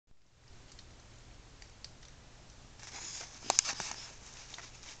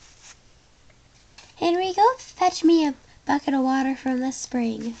fetch me a bucket of water from the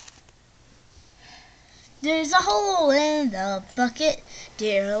spring. There's a hole in the bucket,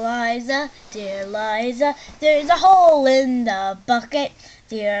 dear Liza, dear Liza. There's a hole in the bucket,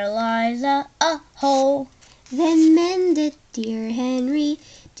 dear Liza, a hole. Then mend it, dear Henry,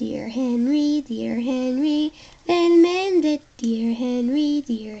 dear Henry, dear Henry. Then mend it, dear Henry,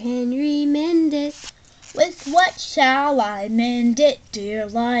 dear Henry, mend it. With what shall I mend it, dear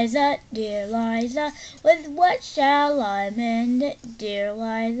Liza, dear Liza? With what shall I mend it, dear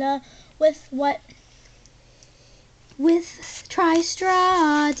Liza? With what? With try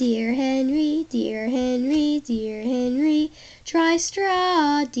straw, dear Henry, dear Henry, dear Henry. Try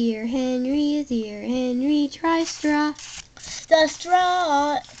straw, dear Henry, dear Henry, try straw.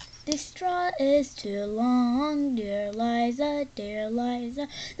 The straw is too long, dear Liza, dear Liza.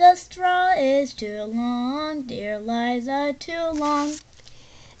 The straw is too long, dear Liza, too long.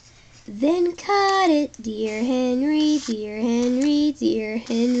 Then cut it, dear Henry, dear Henry, dear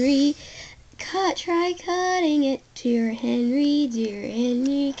Henry. Try cutting it, dear Henry, dear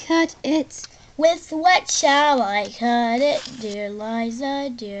Henry, cut it. With what shall I cut it, dear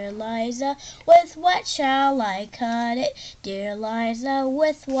Liza, dear Liza? With what shall I cut it, dear Liza?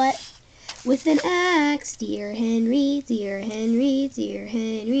 With what? With an axe, dear Henry, dear Henry, dear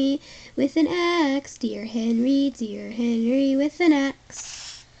Henry. With an axe, dear Henry, dear Henry, with an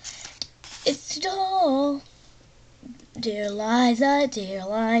axe. It's dull. Dear Liza, dear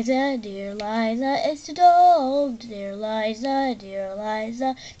Liza, dear Liza, it's dull, dear Liza, dear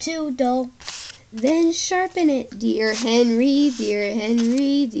Liza, too dull. Then sharpen it, dear Henry, dear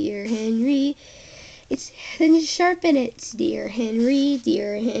Henry, dear Henry. Then sharpen it, dear Henry,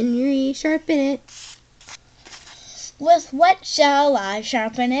 dear Henry, sharpen it. With what shall I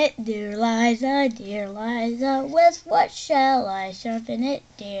sharpen it, dear Liza, dear Liza? With what shall I sharpen it,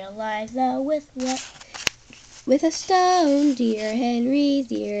 dear Liza? With what? With a stone, dear Henry,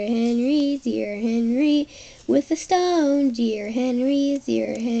 dear Henry, dear Henry. With a stone, dear Henry, dear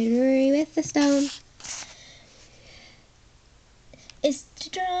Henry, with a stone. It's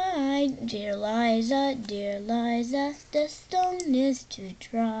too dry, dear Liza, dear Liza. The stone is too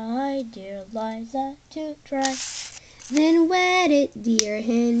dry, dear Liza, too dry. Then wet it, dear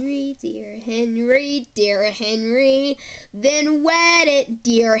Henry, dear Henry, dear Henry. Then wet it,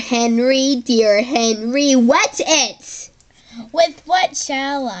 dear Henry, dear Henry, wet it. With what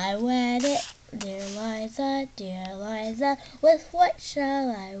shall I wet it, dear Liza, dear Liza? With what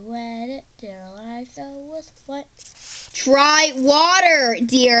shall I wet it, dear Liza? With what? Try water,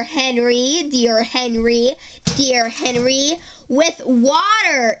 dear Henry, dear Henry, dear Henry. With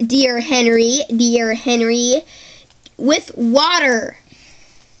water, dear Henry, dear Henry. With water.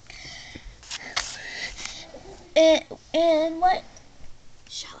 In what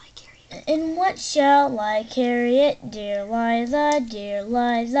Shall I carry it? In what shall I carry it, dear Liza, dear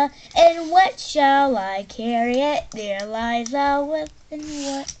Liza? In what shall I carry it, dear Liza? In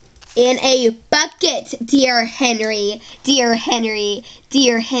what? In a bucket, dear Henry, dear Henry,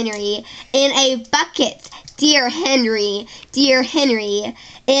 dear Henry. In a bucket, dear Henry, dear Henry.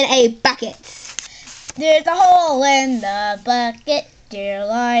 In a bucket. There's a hole in the bucket, dear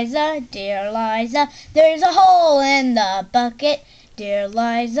Liza, dear Liza. There's a hole in the bucket, dear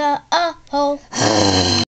Liza, a hole.